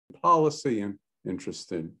policy and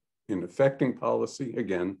interested in affecting policy,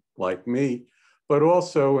 again, like me, but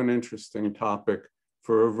also an interesting topic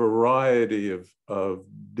for a variety of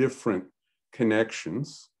different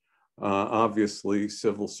connections. Obviously,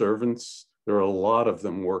 civil servants, there are a lot of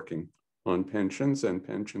them working on pensions, and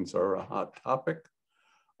pensions are a hot topic.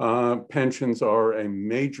 Pensions are a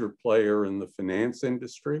major player in the finance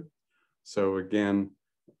industry. So again,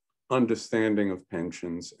 understanding of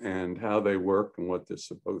pensions and how they work and what they're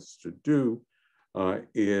supposed to do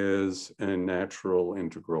is a natural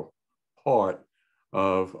integral part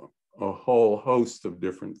of a whole host of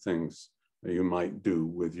different things that you might do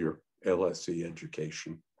with your LSE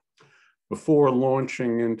education. Before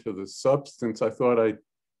launching into the substance, I thought I'd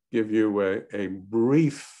give you a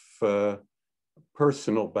brief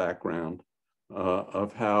personal background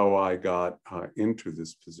of how I got into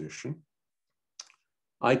this position.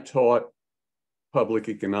 I taught public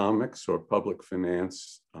economics or public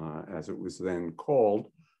finance, as it was then called,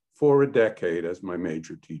 for a decade as my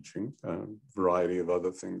major teaching, a variety of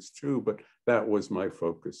other things too, but that was my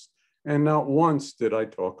focus. And not once did I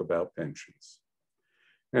talk about pensions.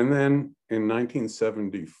 And then in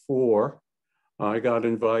 1974, I got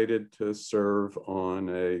invited to serve on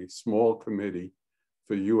a small committee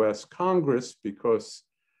for US Congress because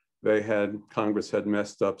Congress had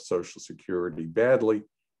messed up Social Security badly,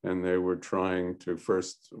 and they were trying to,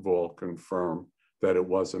 first of all, confirm that it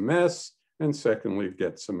was a mess, and secondly,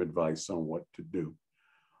 get some advice on what to do.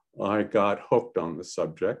 I got hooked on the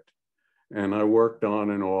subject, and I worked on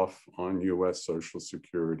and off on US Social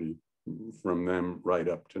Security from them right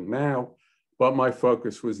up to now, but my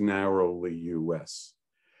focus was narrowly US.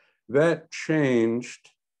 That changed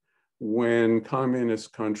when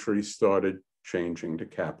communist countries started changing to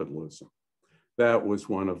capitalism. That was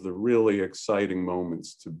one of the really exciting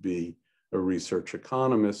moments to be a research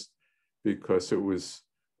economist, because it was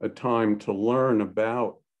a time to learn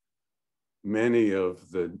about many of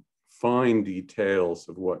the fine details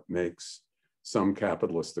of what makes some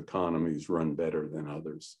capitalist economies run better than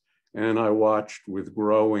others. And I watched with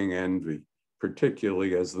growing envy,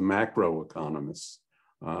 particularly as the macroeconomists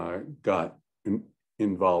got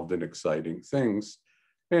involved in exciting things.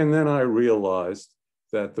 And then I realized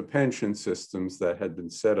that the pension systems that had been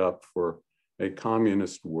set up for a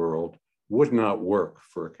communist world would not work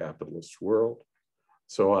for a capitalist world.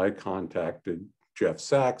 So I contacted Jeff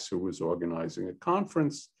Sachs, who was organizing a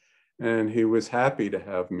conference, and he was happy to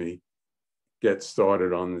have me get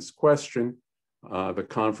started on this question. The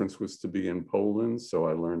conference was to be in Poland, so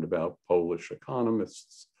I learned about Polish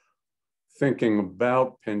economists thinking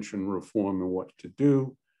about pension reform and what to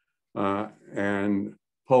do. And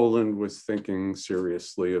Poland was thinking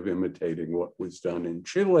seriously of imitating what was done in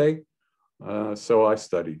Chile. So I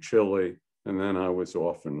studied Chile, and then I was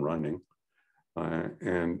off and running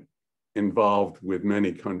and involved with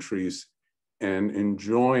many countries and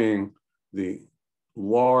enjoying the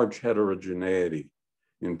large heterogeneity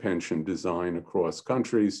in pension design across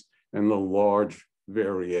countries and the large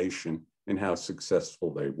variation in how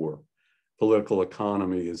successful they were. Political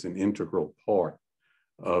economy is an integral part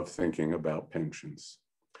of thinking about pensions.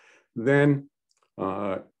 Then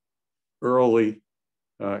early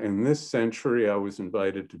in this century, I was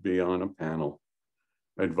invited to be on a panel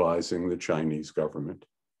advising the Chinese government.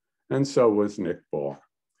 And so was Nick Barr.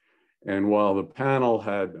 And while the panel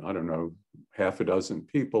had, I don't know, half a dozen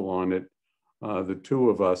people on it, the two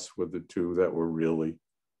of us were the two that were really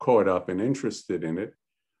caught up and interested in it.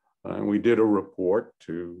 And we did a report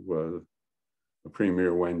to the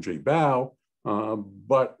Premier Wen Jiabao,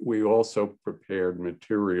 but we also prepared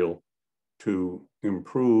material to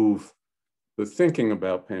improve the thinking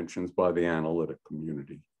about pensions by the analytic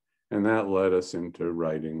community. And that led us into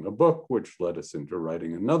writing a book, which led us into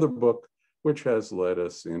writing another book, which has led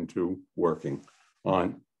us into working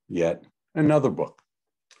on yet another book.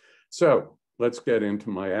 So let's get into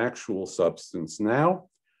my actual substance now.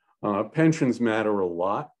 Pensions matter a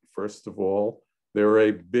lot. First of all, they're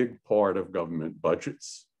a big part of government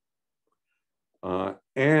budgets.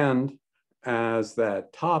 And as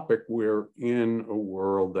that topic, we're in a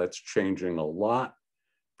world that's changing a lot,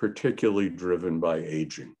 particularly driven by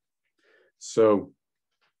aging. So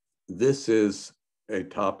this is a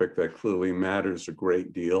topic that clearly matters a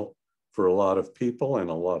great deal for a lot of people and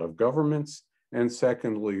a lot of governments. And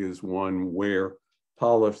secondly, is one where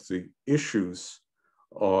policy issues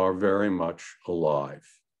are very much alive.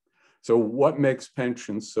 So what makes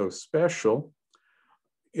pensions so special?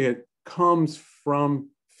 It comes from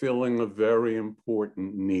filling a very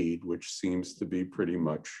important need, which seems to be pretty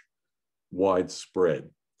much widespread.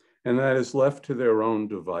 And that is, left to their own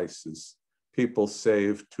devices, people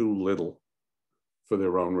save too little for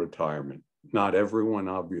their own retirement. Not everyone,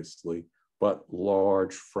 obviously, but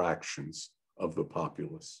large fractions of the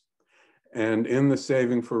populace. And in the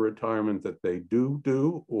saving for retirement that they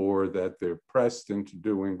do, or that they're pressed into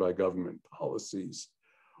doing by government policies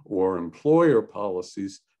or employer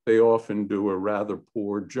policies, they often do a rather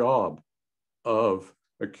poor job of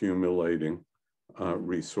accumulating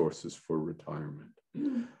resources for retirement.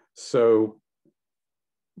 So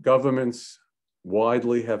governments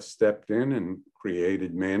widely have stepped in and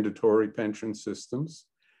created mandatory pension systems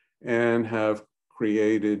and have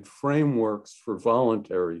created frameworks for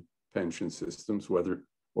voluntary pension systems, whether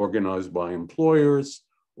organized by employers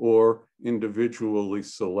or individually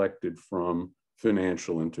selected from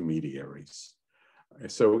financial intermediaries.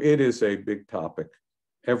 So it is a big topic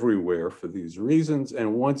everywhere for these reasons.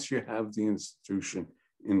 And once you have the institution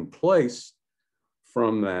in place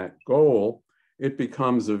from that goal, it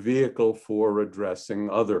becomes a vehicle for addressing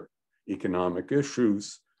other economic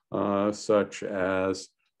issues, such as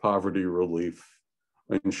poverty relief,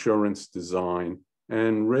 insurance design,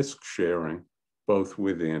 and risk sharing, both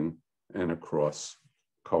within and across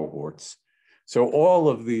cohorts. So all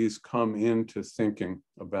of these come into thinking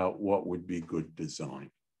about what would be good design.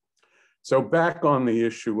 So back on the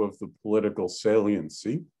issue of the political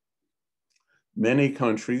saliency, many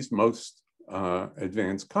countries, most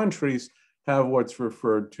advanced countries, have what's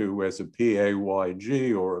referred to as a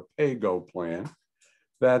PAYG or a pay-go plan.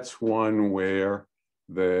 That's one where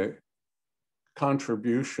the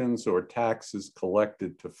contributions or taxes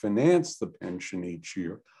collected to finance the pension each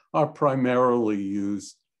year are primarily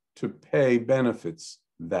used to pay benefits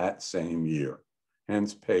that same year,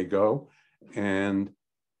 hence pay-go, and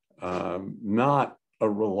not a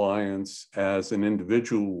reliance as an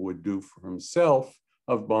individual would do for himself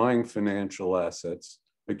of buying financial assets,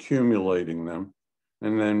 accumulating them,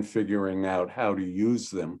 and then figuring out how to use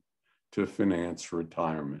them to finance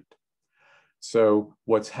retirement. So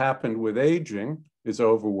what's happened with aging is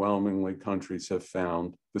overwhelmingly countries have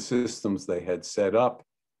found the systems they had set up,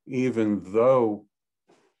 even though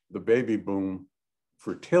the baby boom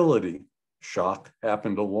fertility shock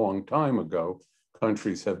happened a long time ago,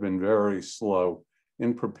 countries have been very slow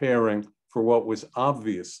in preparing for what was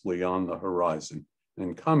obviously on the horizon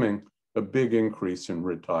and coming, a big increase in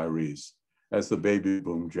retirees as the baby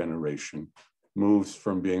boom generation moves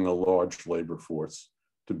from being a large labor force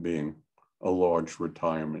to being a large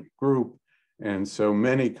retirement group. And so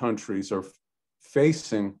many countries are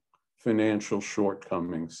facing financial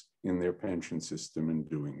shortcomings in their pension system in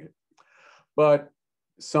doing it. But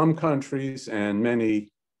some countries and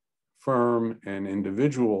many firm and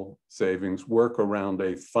individual savings work around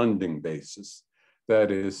a funding basis.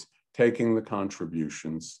 That is, taking the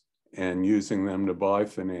contributions and using them to buy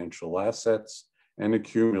financial assets and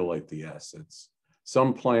accumulate the assets.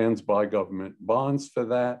 Some plans buy government bonds for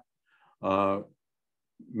that.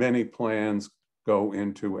 Many plans go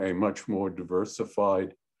into a much more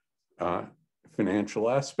diversified financial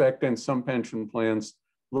aspect, and some pension plans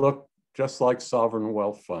look just like sovereign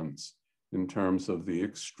wealth funds in terms of the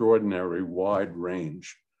extraordinary wide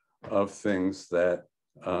range of things that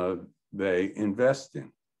they invest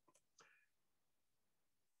in.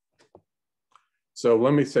 So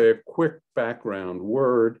let me say a quick background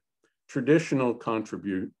word. Traditional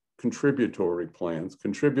contributory plans.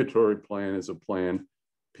 Contributory plan is a plan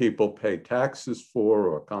people pay taxes for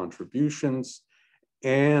or contributions,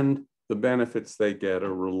 and the benefits they get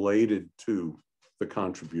are related to the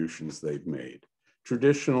contributions they've made.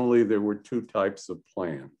 Traditionally, there were two types of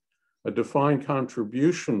plan. A defined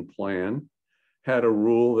contribution plan had a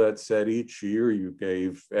rule that said each year you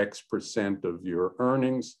gave X% of your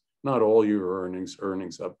earnings, not all your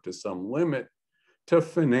earnings up to some limit, to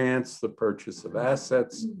finance the purchase of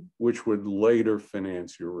assets, which would later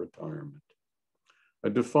finance your retirement. A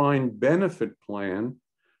defined benefit plan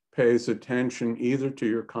pays attention either to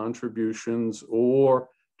your contributions or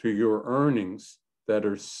to your earnings that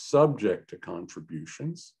are subject to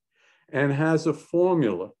contributions, and has a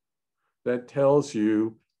formula that tells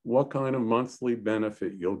you what kind of monthly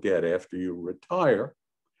benefit you'll get after you retire.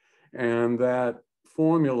 And that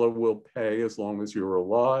formula will pay as long as you're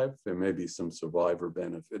alive. There may be some survivor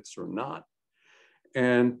benefits or not.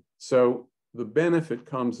 And so the benefit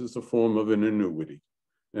comes as a form of an annuity.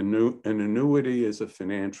 An annuity is a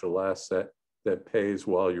financial asset that pays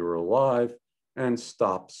while you're alive and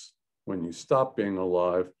stops when you stop being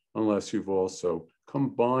alive, unless you've also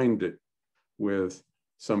combined it with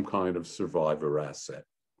some kind of survivor asset.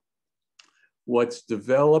 What's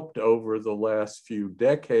developed over the last few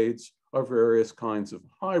decades are various kinds of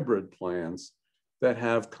hybrid plans that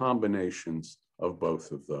have combinations of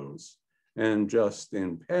both of those. And just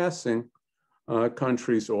in passing,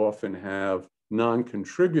 countries often have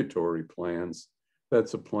non-contributory plans.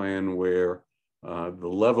 That's a plan where the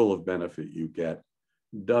level of benefit you get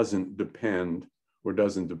doesn't depend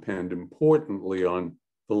importantly on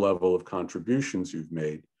the level of contributions you've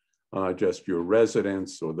made, just your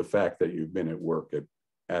residence or the fact that you've been at work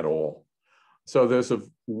at all. So there's a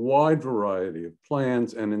wide variety of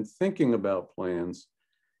plans, and in thinking about plans,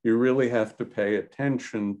 you really have to pay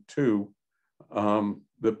attention to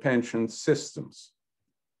the pension systems,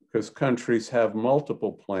 because countries have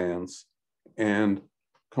multiple plans and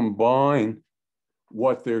combine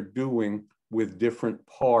what they're doing with different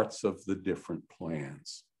parts of the different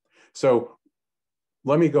plans. So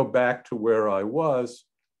let me go back to where I was.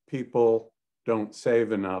 People don't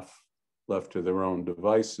save enough, left to their own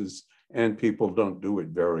devices, and people don't do it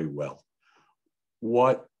very well.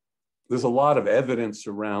 There's a lot of evidence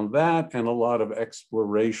around that and a lot of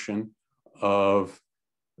exploration of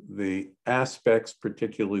the aspects,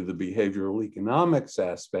 particularly the behavioral economics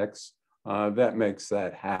aspects, that makes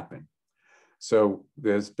that happen. So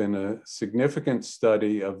there's been a significant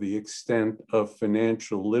study of the extent of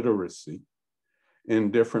financial literacy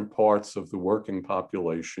in different parts of the working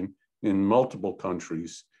population in multiple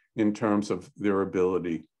countries in terms of their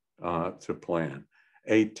ability to plan.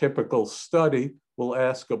 A typical study will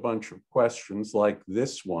ask a bunch of questions like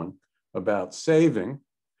this one about saving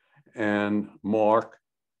and mark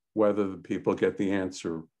whether the people get the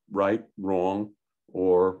answer right, wrong,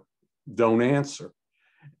 or don't answer.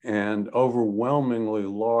 And overwhelmingly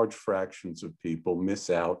large fractions of people miss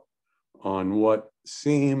out on what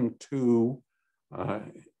seem to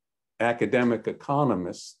academic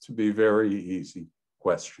economists to be very easy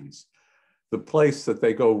questions. The place that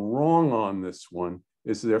they go wrong on this one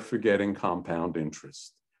is they're forgetting compound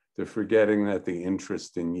interest. They're forgetting that the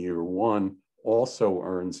interest in year one also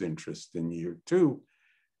earns interest in year two.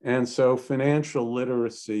 And so financial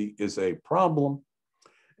literacy is a problem.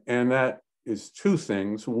 And that is two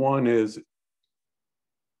things. One is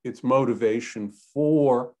its motivation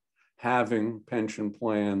for having pension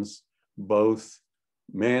plans, both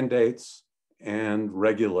mandates and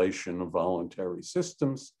regulation of voluntary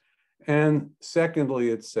systems. And secondly,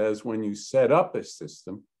 it says when you set up a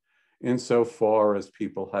system, insofar as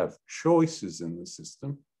people have choices in the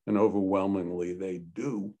system, and overwhelmingly they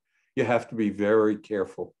do, you have to be very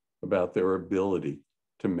careful about their ability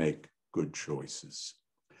to make good choices.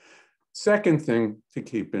 Second thing to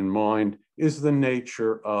keep in mind is the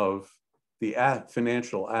nature of the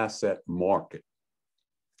financial asset market.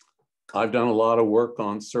 I've done a lot of work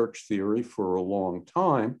on search theory for a long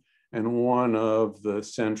time, and one of the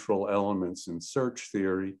central elements in search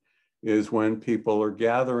theory is when people are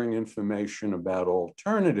gathering information about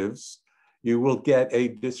alternatives, you will get a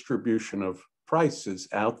distribution of prices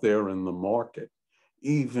out there in the market,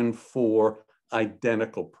 even for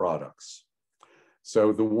identical products.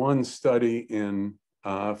 So the one study in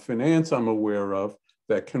finance I'm aware of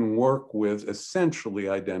that can work with essentially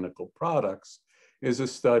identical products is a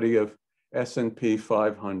study of S&P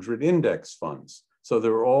 500 index funds. So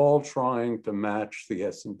they're all trying to match the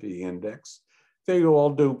S&P index. They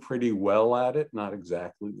all do pretty well at it, not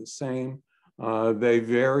exactly the same. They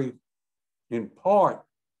vary in part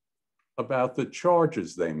about the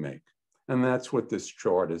charges they make. And that's what this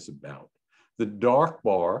chart is about. The dark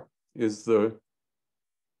bar is the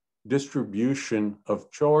distribution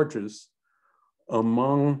of charges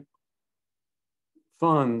among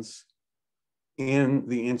funds in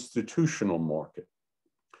the institutional market.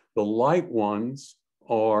 The light ones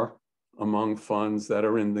are among funds that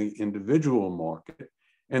are in the individual market.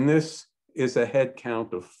 And this is a head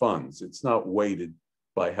count of funds. It's not weighted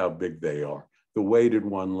by how big they are. The weighted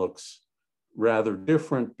one looks rather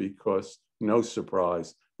different because, no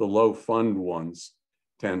surprise, the low fund ones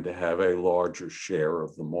tend to have a larger share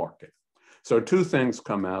of the market. So two things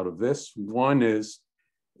come out of this. One is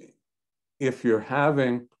if you're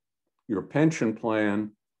having your pension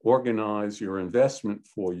plan organize your investment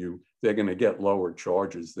for you, they're going to get lower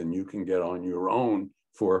charges than you can get on your own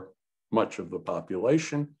for much of the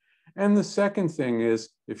population. And the second thing is,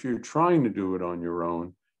 if you're trying to do it on your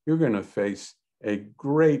own, you're going to face a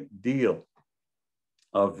great deal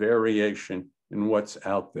of variation in what's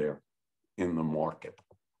out there in the market.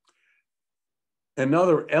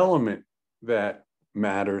 Another element that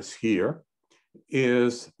matters here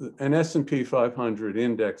is an S&P 500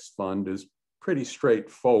 index fund is pretty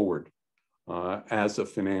straightforward as a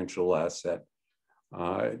financial asset.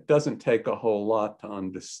 It doesn't take a whole lot to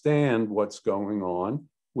understand what's going on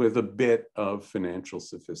with a bit of financial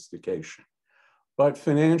sophistication. But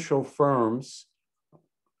financial firms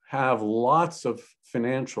have lots of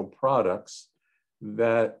financial products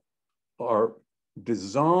that are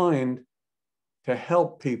designed to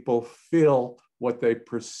help people fill what they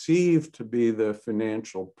perceive to be the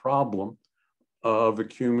financial problem of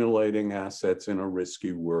accumulating assets in a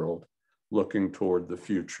risky world looking toward the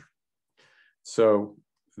future. So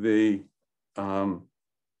the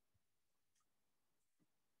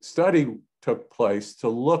study took place to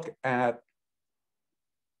look at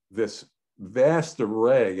this vast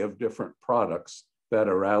array of different products that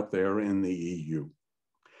are out there in the EU.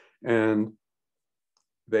 And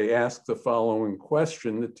they asked the following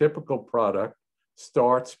question. The typical product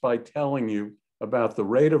starts by telling you about the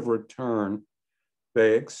rate of return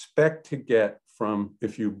they expect to get from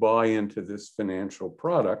if you buy into this financial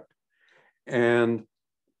product. And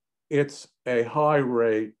it's a high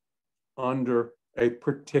rate under a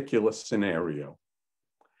particular scenario.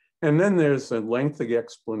 And then there's a lengthy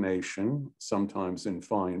explanation, sometimes in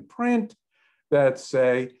fine print, that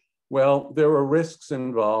say, well, there are risks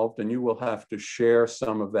involved and you will have to share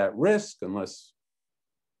some of that risk unless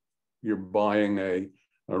you're buying a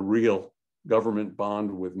real government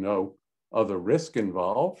bond with no other risk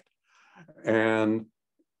involved. And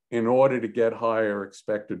in order to get higher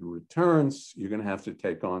expected returns, you're going to have to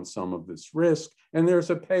take on some of this risk. And there's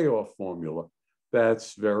a payoff formula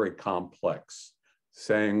that's very complex,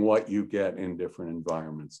 saying what you get in different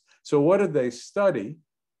environments. So what did they study?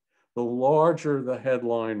 The larger the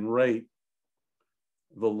headline rate,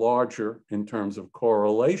 the larger in terms of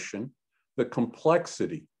correlation, the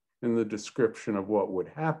complexity in the description of what would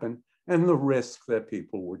happen and the risk that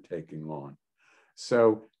people were taking on.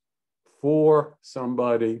 So for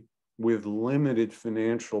somebody with limited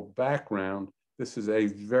financial background, this is a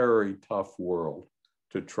very tough world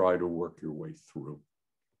to try to work your way through.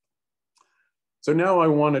 So now I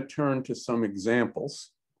want to turn to some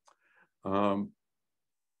examples.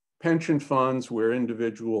 Pension funds where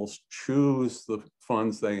individuals choose the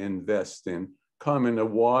funds they invest in come in a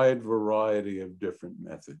wide variety of different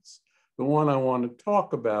methods. The one I want to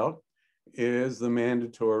talk about is the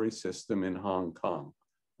mandatory system in Hong Kong.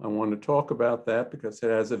 I want to talk about that because it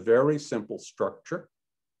has a very simple structure.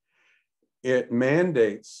 It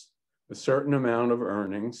mandates a certain amount of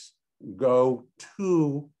earnings go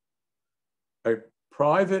to a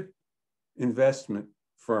private investment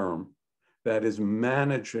firm that is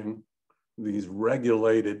managing these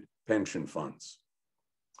regulated pension funds.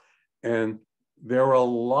 And there are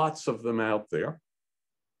lots of them out there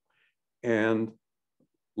and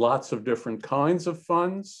lots of different kinds of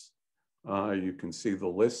funds. You can see the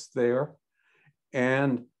list there.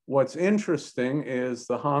 And what's interesting is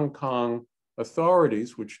the Hong Kong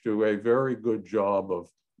authorities, which do a very good job of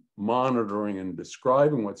monitoring and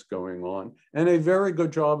describing what's going on, and a very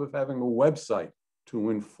good job of having a website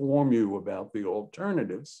to inform you about the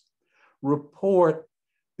alternatives, report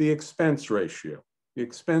the expense ratio. The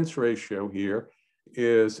expense ratio here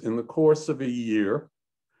is in the course of a year,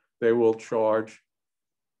 they will charge,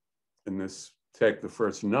 and this, take the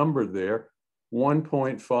first number there,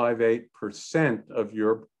 1.58% of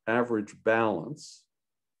your average balance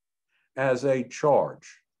as a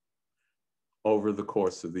charge over the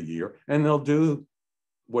course of the year. And they'll do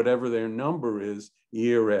whatever their number is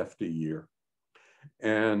year after year.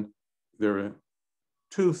 And there are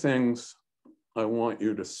two things I want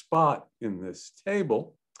you to spot in this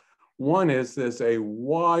table. One is there's a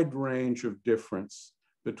wide range of difference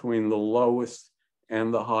between the lowest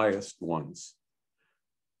and the highest ones.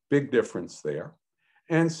 Big difference there.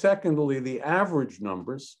 And secondly, the average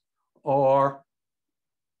numbers are,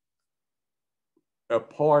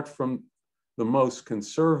 apart from the most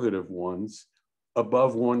conservative ones,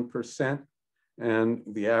 above 1%. And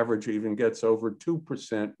the average even gets over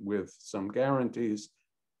 2% with some guarantees.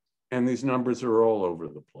 And these numbers are all over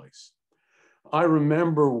the place. I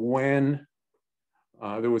remember when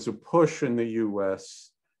there was a push in the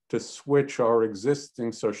US to switch our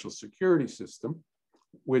existing Social Security system,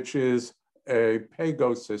 which is a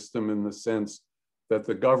pay-go system in the sense that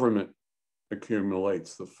the government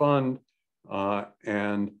accumulates the fund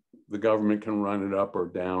and the government can run it up or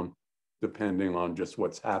down depending on just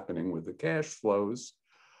what's happening with the cash flows.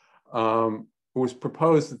 It was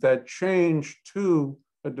proposed that that change to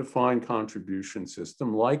a defined contribution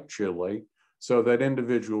system like Chile so that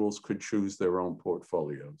individuals could choose their own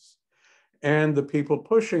portfolios. And the people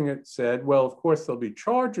pushing it said, well, of course, there'll be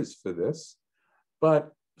charges for this,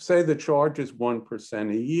 but say the charge is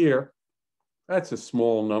 1% a year, that's a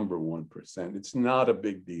small number, 1%. It's not a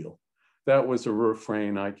big deal. That was a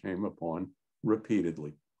refrain I came upon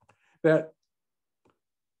repeatedly. That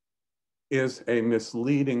is a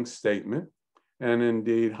misleading statement. And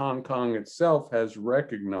indeed, Hong Kong itself has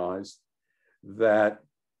recognized that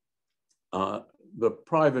the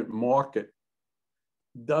private market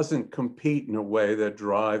doesn't compete in a way that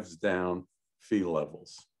drives down fee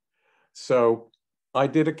levels. So I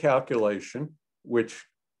did a calculation which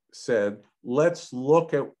said, let's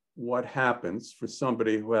look at what happens for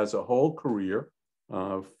somebody who has a whole career,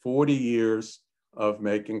 40 years of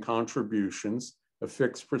making contributions, a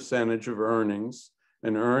fixed percentage of earnings,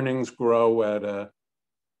 and earnings grow at a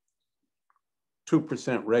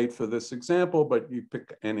 2% rate for this example, but you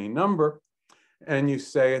pick any number, and you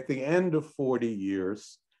say at the end of 40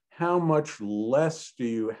 years, how much less do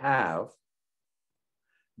you have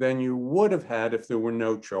than you would have had if there were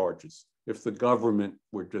no charges, if the government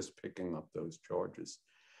were just picking up those charges.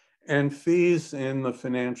 And fees in the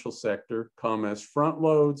financial sector come as front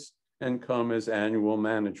loads and come as annual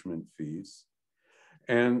management fees.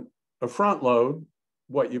 And a front load,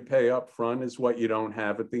 what you pay up front is what you don't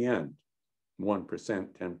have at the end, 1%,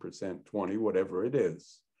 10%, 20, whatever it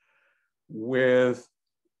is. With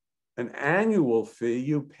an annual fee,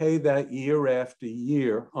 you pay that year after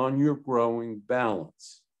year on your growing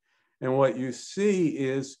balance. And what you see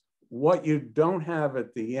is what you don't have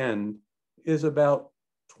at the end is about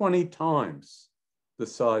 20 times the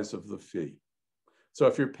size of the fee. So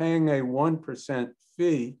if you're paying a 1%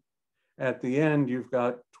 fee, at the end, you've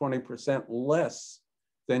got 20% less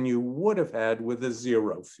than you would have had with a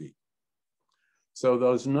zero fee. So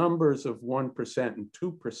those numbers of 1% and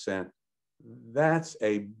 2%, that's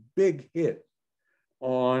a big hit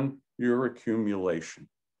on your accumulation.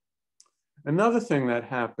 Another thing that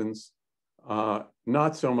happens,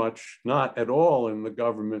 not so much, not at all in the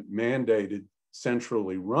government mandated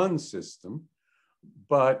centrally run system,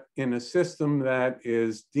 but in a system that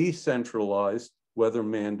is decentralized, whether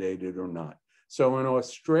mandated or not. So in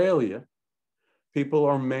Australia, people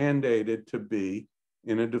are mandated to be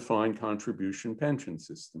in a defined contribution pension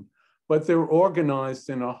system, but they're organized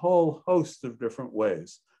in a whole host of different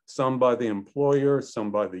ways, some by the employer,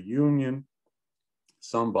 some by the union,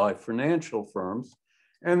 some by financial firms,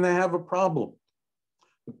 and they have a problem.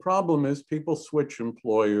 The problem is people switch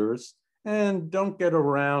employers and don't get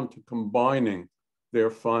around to combining their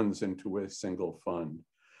funds into a single fund.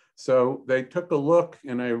 So they took a look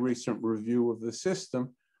in a recent review of the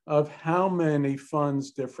system of how many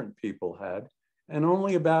funds different people had, and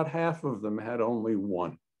only about half of them had only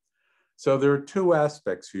one. So there are two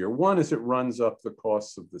aspects here. One is it runs up the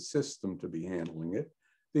costs of the system to be handling it.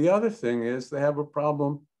 The other thing is they have a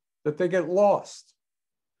problem that they get lost.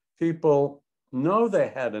 People know they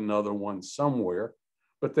had another one somewhere,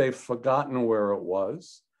 but they've forgotten where it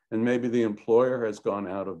was, and maybe the employer has gone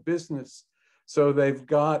out of business. So they've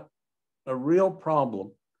got a real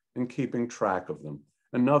problem in keeping track of them.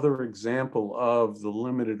 Another example of the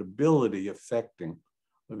limited ability affecting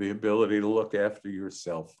the ability to look after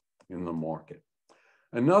yourself in the market.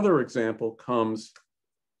 Another example comes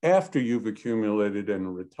after you've accumulated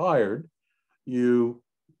and retired. You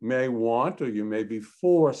may want, or you may be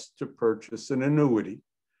forced to purchase an annuity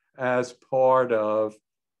as part of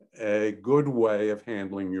a good way of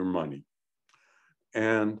handling your money.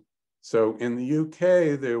 And so in the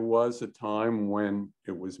UK, there was a time when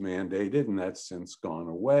it was mandated, and that's since gone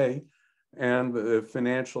away. And the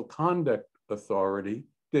Financial Conduct Authority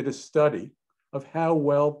did a study of how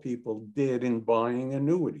well people did in buying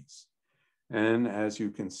annuities. And as you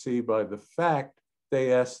can see by the fact,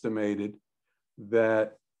 they estimated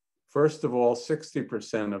that, first of all,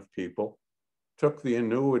 60% of people took the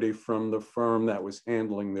annuity from the firm that was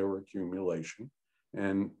handling their accumulation.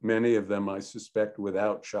 And many of them, I suspect,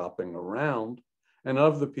 without shopping around. And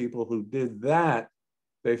of the people who did that,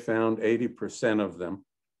 they found 80% of them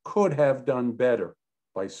could have done better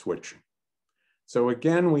by switching. So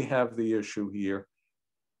again, we have the issue here.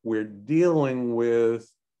 We're dealing with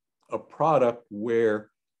a product where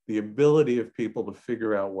the ability of people to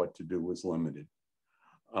figure out what to do is limited.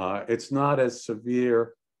 It's not as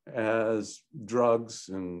severe as drugs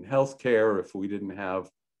and healthcare if we didn't have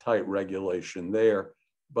tight regulation there,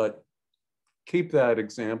 but keep that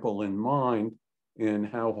example in mind in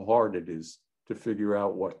how hard it is to figure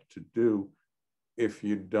out what to do if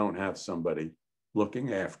you don't have somebody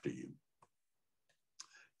looking after you.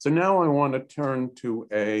 So now I want to turn to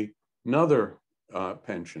another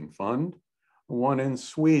pension fund, one in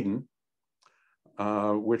Sweden,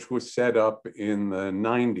 which was set up in the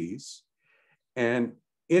 90s. And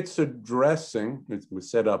it's addressing, it was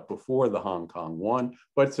set up before the Hong Kong one,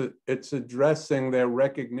 but it's addressing their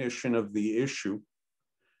recognition of the issue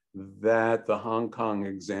that the Hong Kong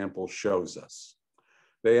example shows us.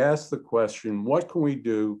 They asked the question, what can we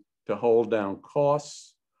do to hold down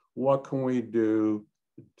costs? What can we do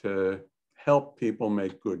to help people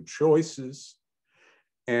make good choices?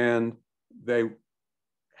 And they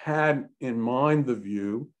had in mind the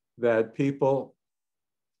view that people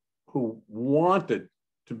who wanted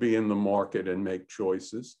to be in the market and make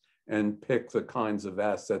choices and pick the kinds of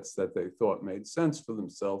assets that they thought made sense for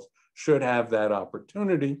themselves should have that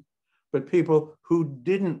opportunity. But people who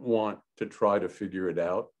didn't want to try to figure it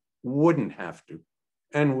out wouldn't have to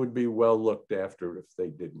and would be well looked after if they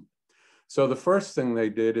didn't. So the first thing they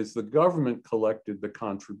did is the government collected the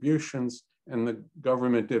contributions and the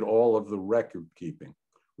government did all of the record keeping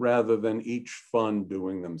rather than each fund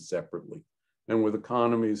doing them separately. And with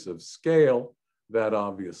economies of scale, that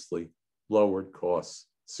obviously lowered costs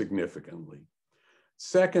significantly.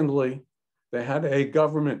 Secondly, they had a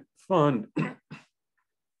government fund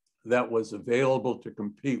that was available to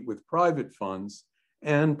compete with private funds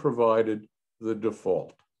and provided the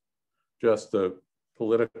default. Just a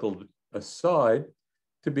political aside,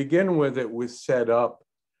 to begin with, it was set up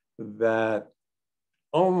that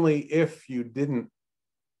only if you didn't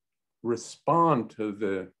respond to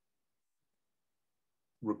the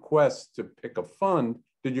request to pick a fund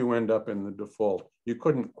did you end up in the default. You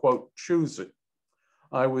couldn't, quote, choose it.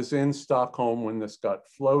 I was in Stockholm when this got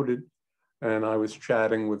floated, and I was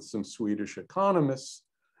chatting with some Swedish economists,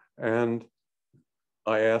 and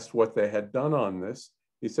I asked what they had done on this.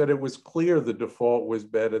 He said it was clear the default was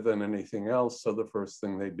better than anything else, so the first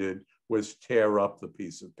thing they did was tear up the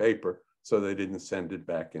piece of paper so they didn't send it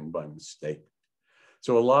back in by mistake.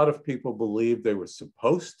 So a lot of people believed they were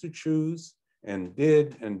supposed to choose and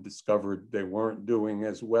did, and discovered they weren't doing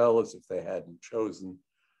as well as if they hadn't chosen.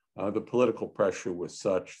 The political pressure was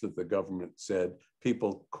such that the government said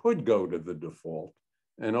people could go to the default,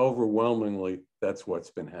 and overwhelmingly, that's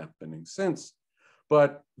what's been happening since.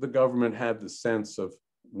 But the government had the sense of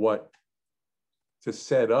what to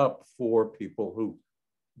set up for people who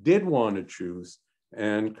did want to choose,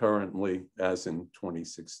 and currently, as in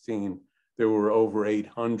 2016, there were over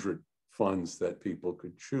 800 funds that people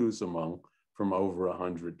could choose among from over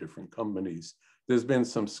 100 different companies. There's been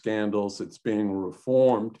some scandals, it's being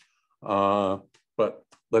reformed, but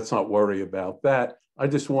let's not worry about that. I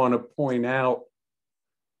just want to point out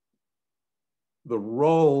the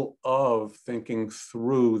role of thinking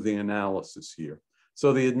through the analysis here.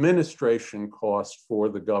 So the administration cost for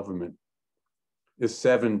the government is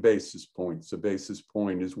 7 basis points. A basis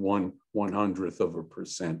point is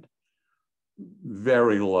 1/100%.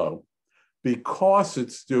 Very low. Because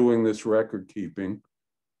it's doing this record keeping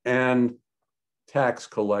and tax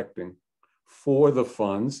collecting for the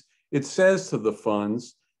funds, it says to the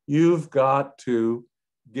funds, you've got to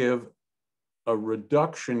give a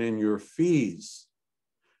reduction in your fees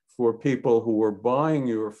for people who are buying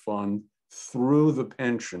your fund through the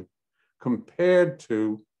pension compared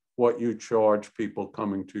to what you charge people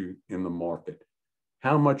coming to you in the market.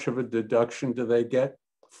 How much of a deduction do they get?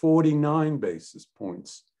 49 basis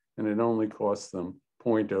points. And it only costs them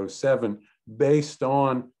 0.07 based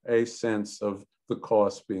on a sense of the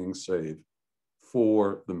cost being saved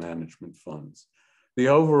for the management funds. The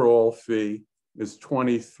overall fee is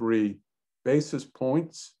 23 basis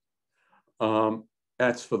points.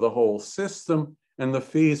 That's for the whole system. And the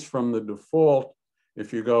fees from the default,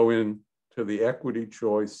 if you go into the equity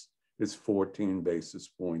choice, is 14 basis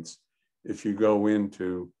points. If you go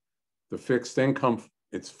into the fixed income,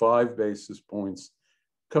 it's 5 basis points.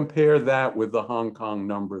 Compare that with the Hong Kong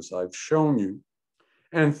numbers I've shown you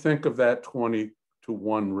and think of that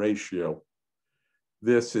 20-to-1 ratio.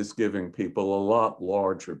 This is giving people a lot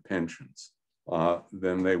larger pensions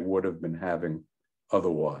than they would have been having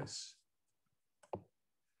otherwise.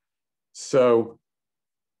 So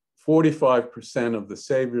 45% of the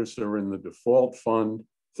saviors are in the default fund,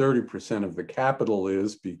 30% of the capital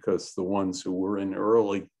is because the ones who were in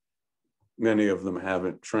early, many of them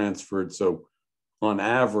haven't transferred. So on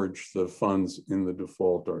average, the funds in the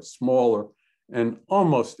default are smaller, and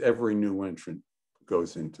almost every new entrant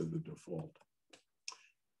goes into the default.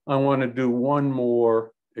 I want to do one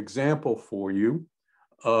more example for you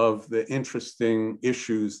of the interesting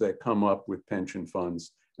issues that come up with pension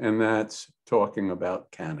funds, and that's talking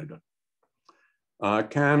about Canada.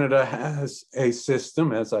 Canada has a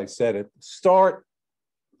system, as I said at the start,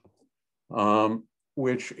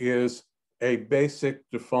 which is a basic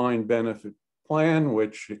defined benefit plan,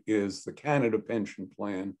 which is the Canada Pension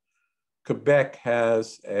Plan. Quebec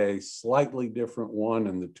has a slightly different one,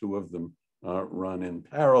 and the two of them run in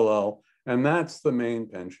parallel, and that's the main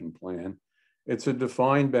pension plan. It's a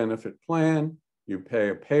defined benefit plan. You pay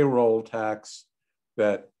a payroll tax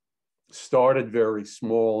that started very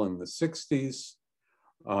small in the 60s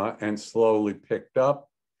and slowly picked up.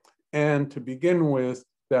 And to begin with,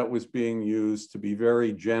 that was being used to be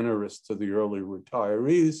very generous to the early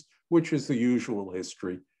retirees, which is the usual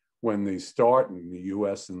history. when these start in the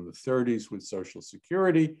US in the 30s with Social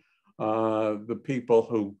Security, the people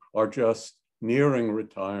who are just nearing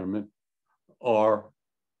retirement are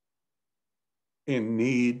in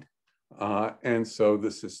need. And so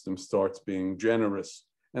the system starts being generous.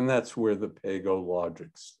 And that's where the pay-go logic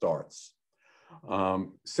starts.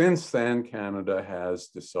 Since then, Canada has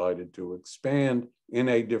decided to expand in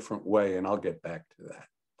a different way, and I'll get back to that.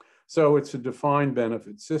 So it's a defined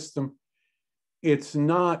benefit system. It's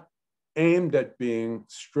not aimed at being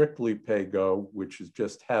strictly pay-go, which is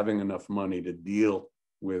just having enough money to deal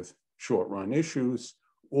with short-run issues,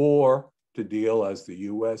 or to deal, as the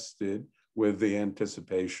US did, with the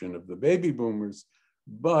anticipation of the baby boomers,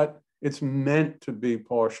 but it's meant to be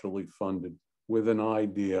partially funded with an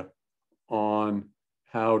idea on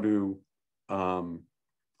how to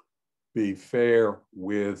be fair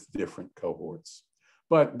with different cohorts.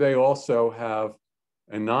 But they also have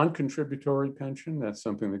a non-contributory pension. That's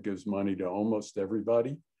something that gives money to almost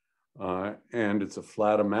everybody. And it's a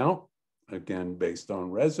flat amount, again, based on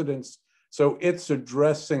residence. So it's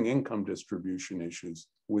addressing income distribution issues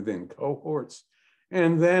within cohorts.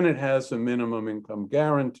 And then it has a minimum income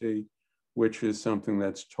guarantee, which is something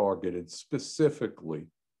that's targeted specifically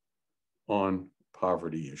on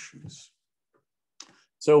poverty issues.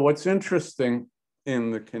 So what's interesting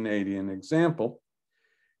in the Canadian example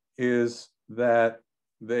is that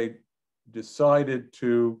they decided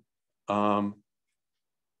to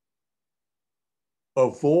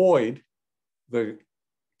avoid the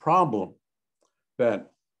problem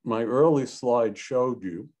that my early slide showed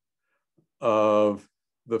you of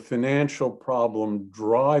the financial problem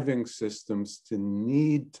driving systems to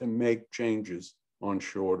need to make changes on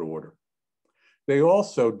short order. They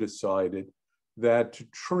also decided that to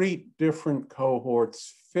treat different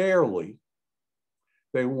cohorts fairly,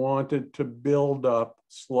 they wanted to build up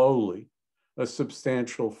slowly a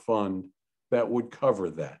substantial fund that would cover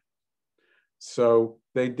that. So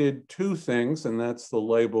they did two things, and that's the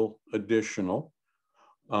label additional,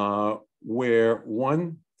 where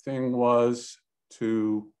one thing was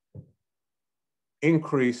to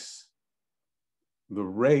increase the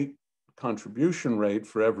rate, contribution rate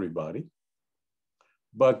for everybody,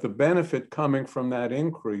 but the benefit coming from that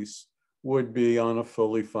increase would be on a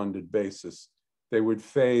fully funded basis. They would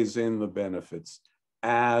phase in the benefits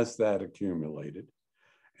as that accumulated.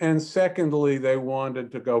 And secondly, they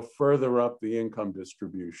wanted to go further up the income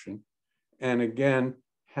distribution and again,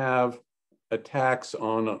 have a tax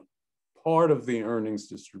on a part of the earnings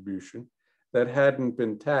distribution that hadn't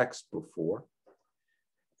been taxed before.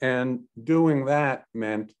 And doing that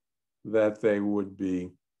meant that they would be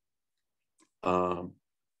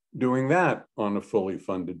doing that on a fully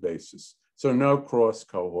funded basis. So no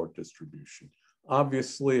cross-cohort distribution.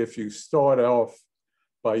 Obviously, if you start off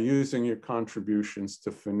by using your contributions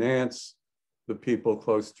to finance the people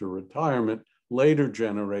close to retirement, later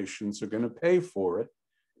generations are going to pay for it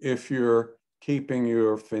if you're keeping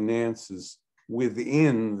your finances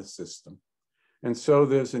within the system. And so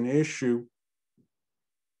there's an issue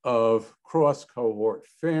of cross-cohort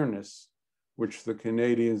fairness, which the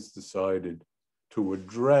Canadians decided to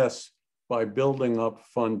address by building up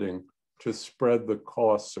funding to spread the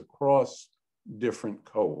costs across different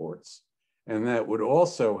cohorts. And that would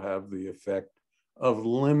also have the effect of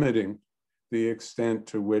limiting the extent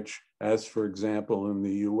to which, as for example, in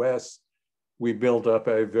the US, we built up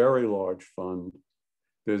a very large fund.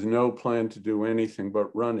 There's no plan to do anything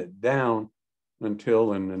but run it down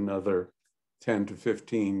until in another 10 to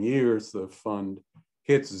 15 years, the fund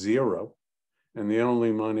hits zero. And the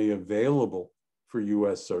only money available for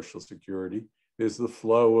US Social Security is the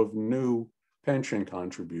flow of new pension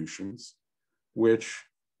contributions, which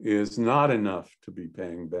is not enough to be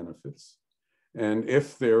paying benefits. And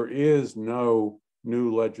if there is no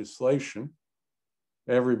new legislation,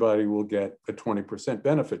 everybody will get a 20%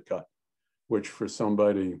 benefit cut, which for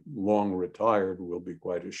somebody long retired will be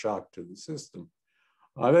quite a shock to the system.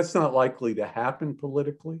 That's not likely to happen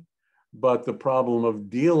politically, but the problem of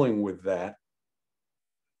dealing with that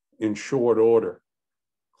in short order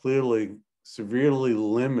clearly severely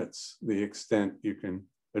limits the extent you can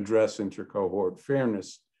address intercohort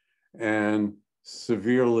fairness and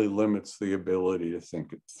severely limits the ability to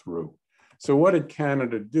think it through. So what did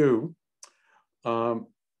Canada do?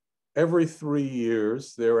 Every 3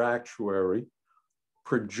 years, their actuary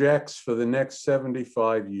projects for the next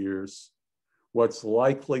 75 years what's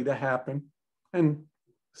likely to happen and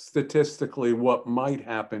statistically what might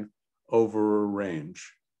happen over a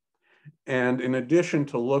range. And in addition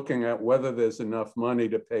to looking at whether there's enough money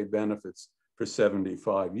to pay benefits for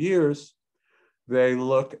 75 years, they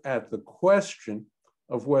look at the question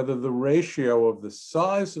of whether the ratio of the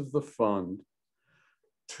size of the fund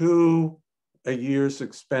to a year's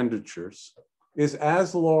expenditures is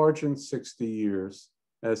as large in 60 years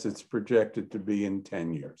as it's projected to be in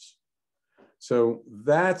 10 years. So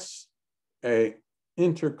that's a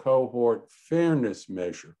intercohort fairness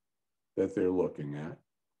measure that they're looking at.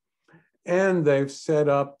 And they've set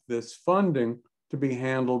up this funding to be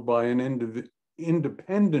handled by an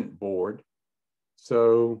independent board.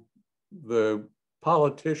 So the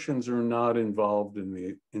politicians are not involved in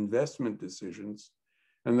the investment decisions,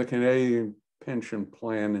 and the Canadian pension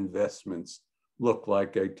plan investments look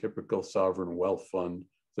like a typical sovereign wealth fund.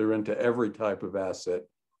 They're into every type of asset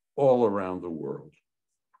all around the world.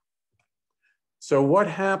 So what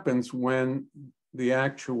happens when the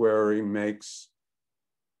actuary makes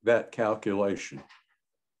that calculation?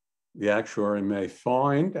 The actuary may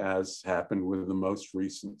find, as happened with the most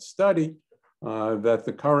recent study, that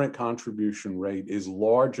the current contribution rate is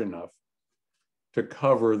large enough to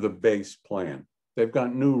cover the base plan. They've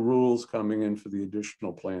got new rules coming in for the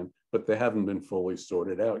additional plan, but they haven't been fully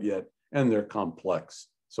sorted out yet, and they're complex.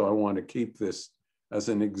 So I want to keep this as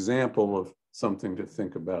an example of something to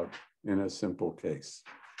think about in a simple case.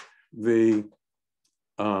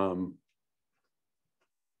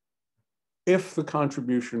 If the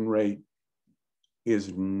contribution rate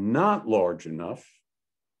is not large enough,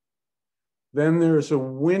 then there's a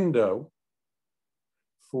window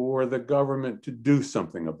for the government to do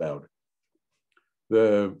something about it.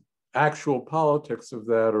 The actual politics of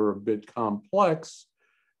that are a bit complex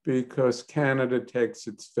because Canada takes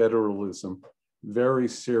its federalism very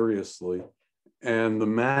seriously, and the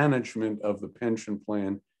management of the pension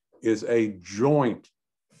plan is a joint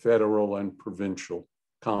federal and provincial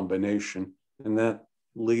combination, and that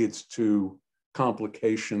leads to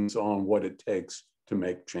complications on what it takes to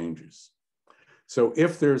make changes. So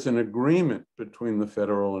if there's an agreement between the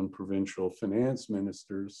federal and provincial finance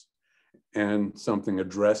ministers and something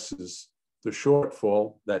addresses the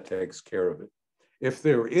shortfall, that takes care of it. If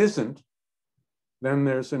there isn't, then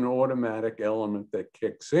there's an automatic element that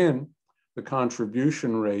kicks in. The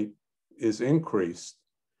contribution rate is increased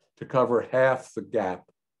to cover half the gap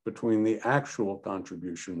between the actual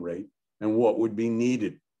contribution rate and what would be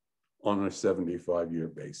needed on a 75-year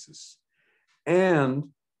basis. And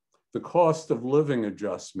the cost of living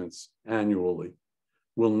adjustments annually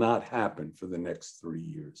will not happen for the next 3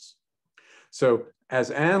 years. So as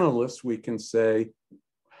analysts, we can say,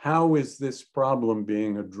 how is this problem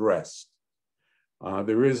being addressed?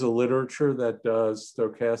 There is a literature that does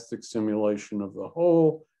stochastic simulation of the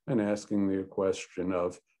whole and asking the question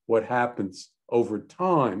of what happens over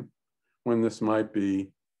time when this might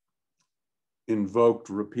be invoked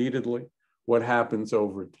repeatedly, what happens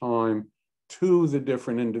over time to the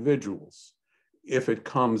different individuals. If it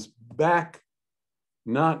comes back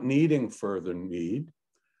not needing further need,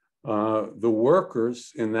 the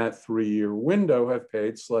workers in that 3-year window have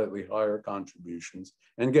paid slightly higher contributions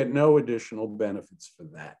and get no additional benefits for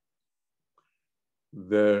that.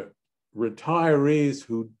 The retirees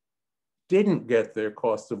who didn't get their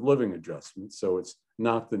cost of living adjustment, so it's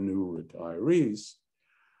not the new retirees,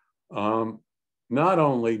 not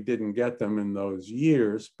only didn't get them in those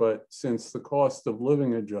years, but since the cost of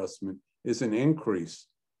living adjustment is an increase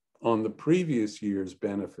on the previous year's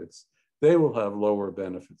benefits, they will have lower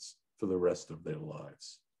benefits for the rest of their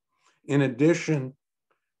lives. In addition,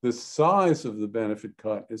 the size of the benefit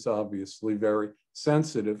cut is obviously very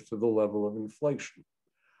sensitive to the level of inflation,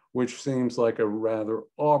 which seems like a rather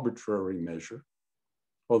arbitrary measure,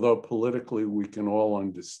 although politically we can all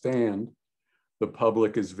understand the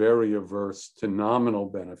public is very averse to nominal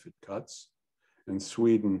benefit cuts, and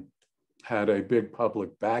Sweden had a big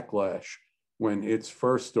public backlash when its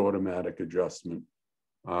first automatic adjustment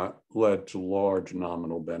led to large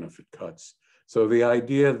nominal benefit cuts. So the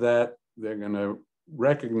idea that they're going to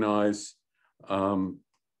recognize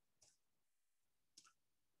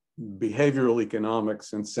behavioral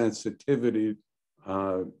economics and sensitivity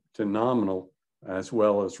to nominal as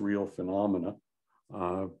well as real phenomena,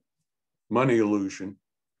 money illusion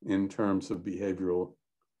in terms of behavioral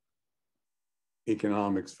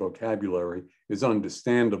economics vocabulary is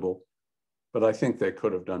understandable, but I think they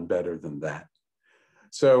could have done better than that.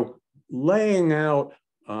 So laying out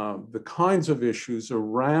the kinds of issues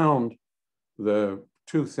around the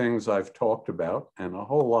two things I've talked about and a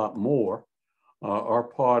whole lot more are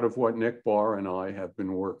part of what Nick Barr and I have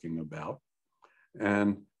been working about.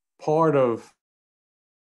 And part of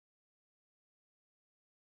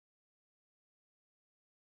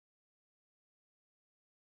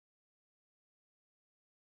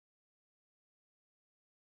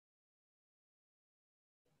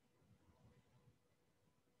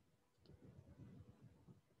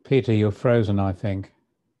Peter, you're frozen, I think.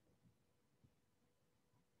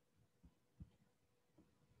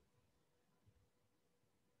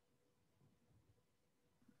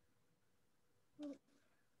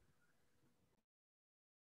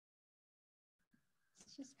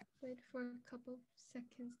 Let's just wait for a couple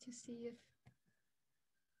seconds to see if.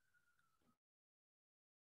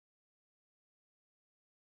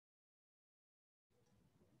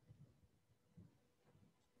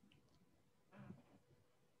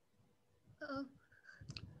 Uh-oh.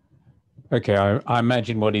 Okay, I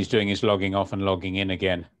imagine what he's doing is logging off and logging in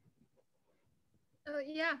again.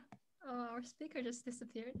 Yeah, our speaker just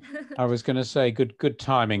disappeared. I was going to say, good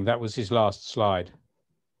timing. That was his last slide.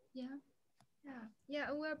 Yeah,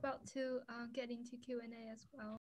 we're about to get into Q&A as well.